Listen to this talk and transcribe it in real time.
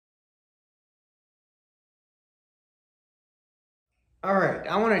All right,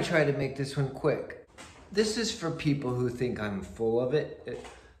 I want to try to make this one quick. This is for people who think I'm full of it,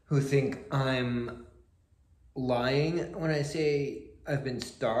 who think I'm lying when I say I've been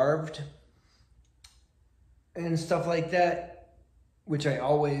starved and stuff like that, which I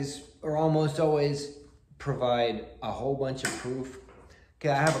always or almost always provide a whole bunch of proof. Okay,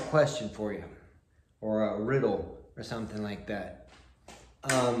 I have a question for you, or a riddle, or something like that.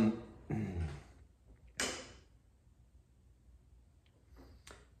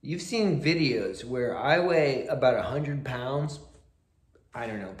 You've seen videos where I weigh about 100 pounds. I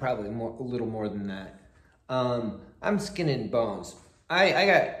don't know, probably more, a little more than that. I'm skin and bones.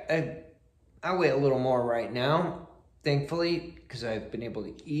 I weigh a little more right now, thankfully, because I've been able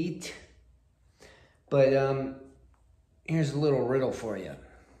to eat. But here's a little riddle for you.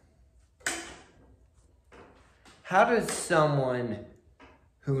 How does someone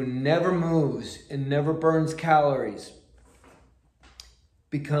who never moves and never burns calories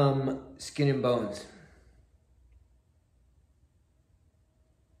become skin and bones?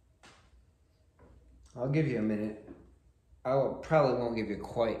 I'll give you a minute. I probably won't give you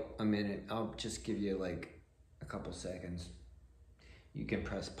quite a minute. I'll just give you like a couple seconds. You can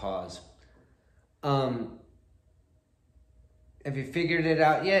press pause. Have you figured it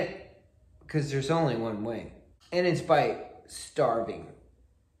out yet? Because there's only one way. And it's by starving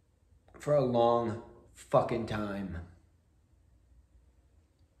for a long fucking time.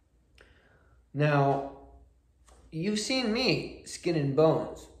 Now, you've seen me, skin and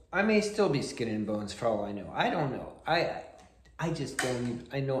bones. I may still be skin and bones for all I know. I don't know. I just don't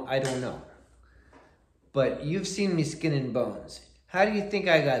even, I don't know. But you've seen me skin and bones. How do you think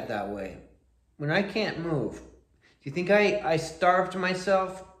I got that way? When I can't move, do you think I starved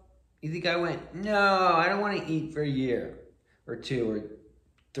myself? You think I went, no, I don't want to eat for a year or 2 or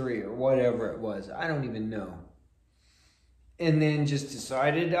 3 or whatever it was. I don't even know. And then just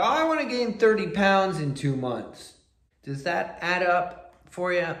decided, oh, I want to gain 30 pounds in 2 months. Does that add up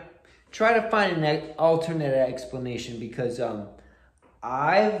for you? Try to find an alternate explanation, because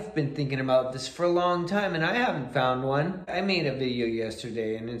I've been thinking about this for a long time and I haven't found one. I made a video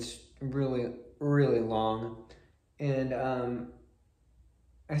yesterday and it's really, really long. And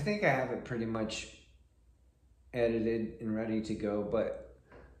I think I have it pretty much edited and ready to go, but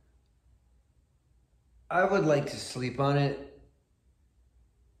I would like to sleep on it.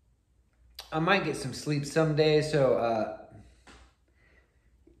 I might get some sleep someday, so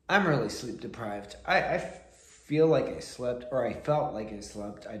I'm really sleep deprived. I feel like I slept, or I felt like I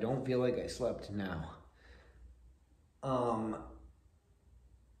slept. I don't feel like I slept now.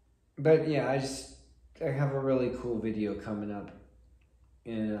 But yeah, I have a really cool video coming up,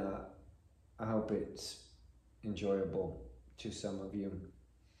 and I hope it's enjoyable to some of you.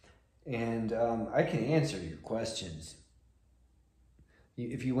 And I can answer your questions.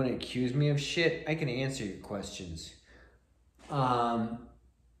 If you want to accuse me of shit, I can answer your questions.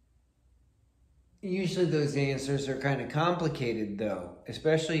 Usually those answers are kind of complicated, though,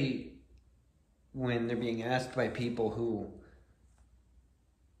 especially when they're being asked by people who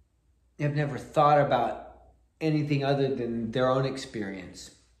have never thought about anything other than their own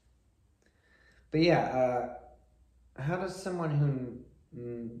experience. But yeah, how does someone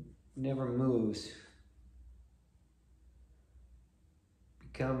who never moves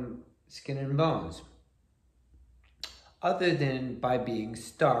become skin and bones? Other than by being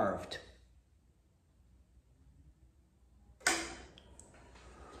starved.